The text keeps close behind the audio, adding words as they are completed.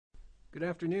Good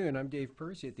afternoon. I'm Dave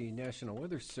Percy at the National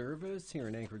Weather Service here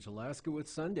in Anchorage, Alaska with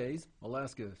Sunday's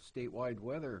Alaska statewide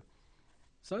weather.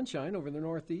 Sunshine over the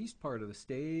northeast part of the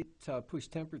state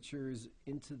pushed temperatures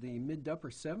into the mid to upper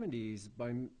 70s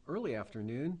by early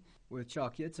afternoon, with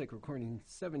Chalk-Yitzhak recording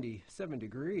 77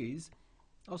 degrees.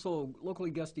 Also,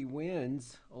 locally gusty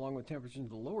winds, along with temperatures in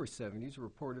the lower 70s, were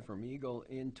reported from Eagle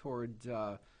in toward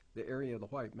the area of the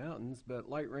White Mountains, but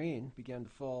light rain began to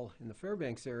fall in the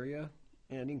Fairbanks area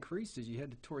and increased as you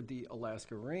headed toward the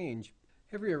Alaska Range.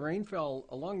 Heavier rain fell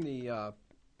along the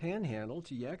Panhandle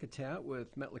to Yakutat,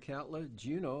 with Metlakatla,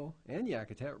 Juneau, and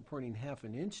Yakutat reporting half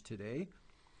an inch today.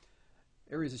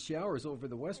 Areas of showers over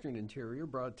the western interior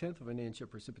brought a tenth of an inch of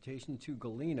precipitation to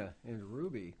Galena and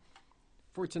Ruby.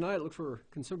 For tonight, look for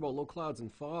considerable low clouds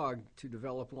and fog to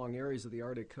develop along areas of the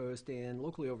Arctic coast and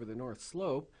locally over the North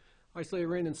Slope. Isolated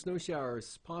rain and snow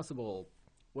showers possible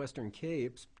western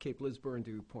Capes, Cape Lisburne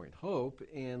to Point Hope,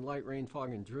 and light rain,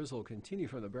 fog, and drizzle continue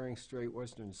from the Bering Strait,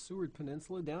 western Seward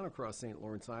Peninsula, down across St.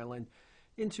 Lawrence Island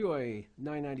into a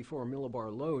 994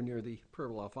 millibar low near the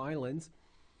Pribilof Islands.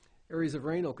 Areas of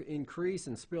rain will increase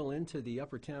and spill into the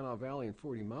upper Tanana Valley and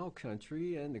 40 Mile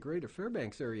Country and the greater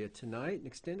Fairbanks area tonight and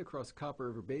extend across the Copper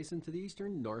River Basin to the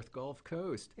eastern North Gulf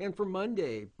Coast. And for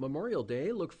Monday, Memorial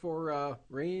Day, look for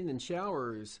rain and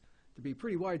showers to be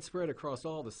pretty widespread across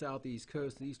all the southeast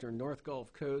coast and eastern North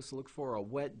Gulf Coast. Look for a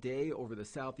wet day over the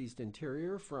southeast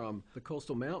interior from the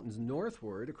coastal mountains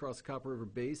northward across the Copper River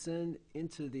Basin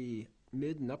into the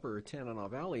mid and upper Tanana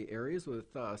Valley areas,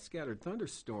 with scattered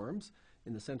thunderstorms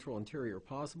in the central interior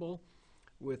possible,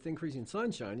 with increasing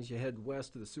sunshine as you head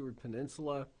west to the Seward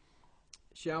Peninsula.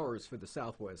 Showers for the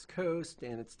southwest coast,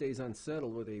 and it stays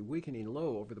unsettled with a weakening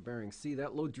low over the Bering Sea.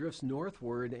 That low drifts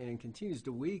northward and continues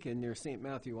to weaken near St.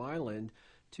 Matthew Island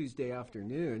Tuesday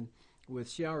afternoon, with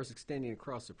showers extending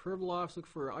across the Pribilofs. Look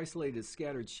for isolated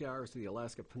scattered showers to the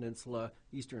Alaska Peninsula,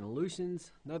 eastern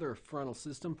Aleutians. Another frontal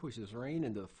system pushes rain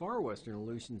into the far western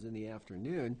Aleutians in the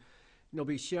afternoon. It'll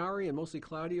be showery and mostly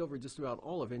cloudy over just about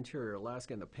all of interior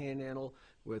Alaska and the Panhandle,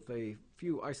 with a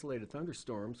few isolated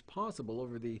thunderstorms possible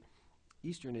over the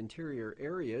eastern interior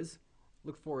areas.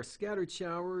 Look for scattered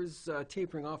showers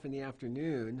tapering off in the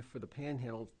afternoon for the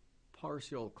Panhandle,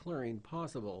 partial clearing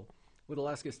possible. With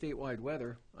Alaska statewide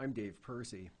weather, I'm Dave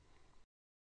Percy.